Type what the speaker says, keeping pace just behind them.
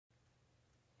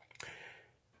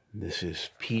This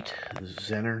is Pete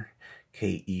Zenner,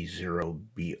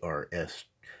 KE0BRS,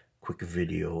 quick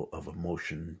video of a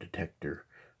motion detector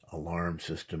alarm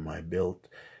system I built.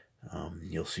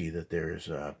 You'll see that there's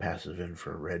a passive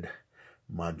infrared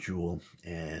module,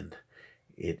 and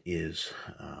it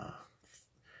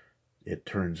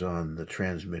turns on the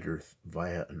transmitter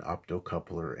via an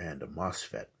optocoupler and a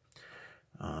MOSFET.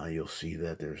 You'll see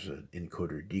that there's an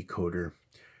encoder decoder,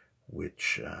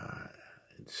 which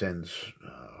sends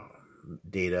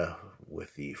data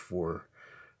with the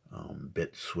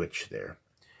 4-bit switch there.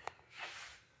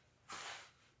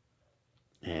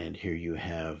 And here you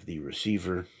have the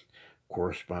receiver,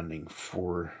 corresponding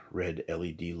 4 red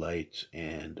LED lights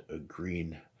and a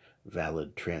green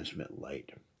valid transmit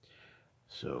light.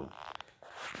 So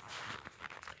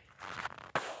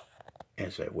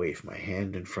as I wave my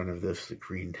hand in front of this, the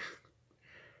green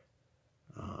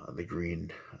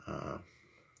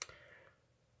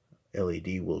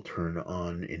LED will turn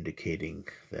on, indicating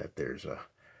that there's a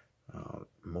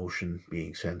motion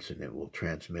being sensed, and it will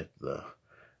transmit the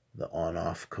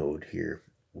on-off code here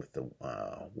with the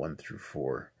 1 through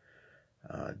 4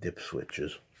 dip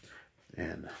switches.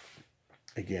 And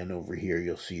again, over here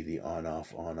you'll see the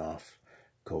on-off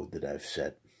code that I've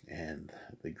set, and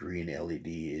the green LED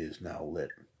is now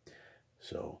lit.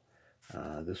 So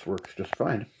this works just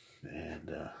fine,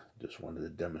 and just wanted to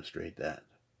demonstrate that.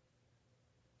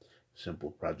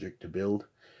 Simple project to build.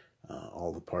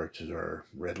 All the parts are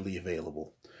readily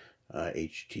available.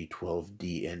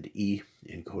 HT12E and E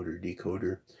encoder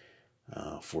decoder,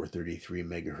 433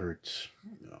 megahertz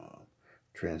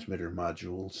transmitter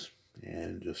modules,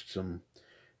 and just some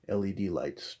LED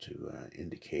lights to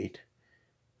indicate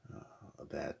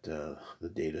that the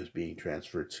data is being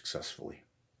transferred successfully.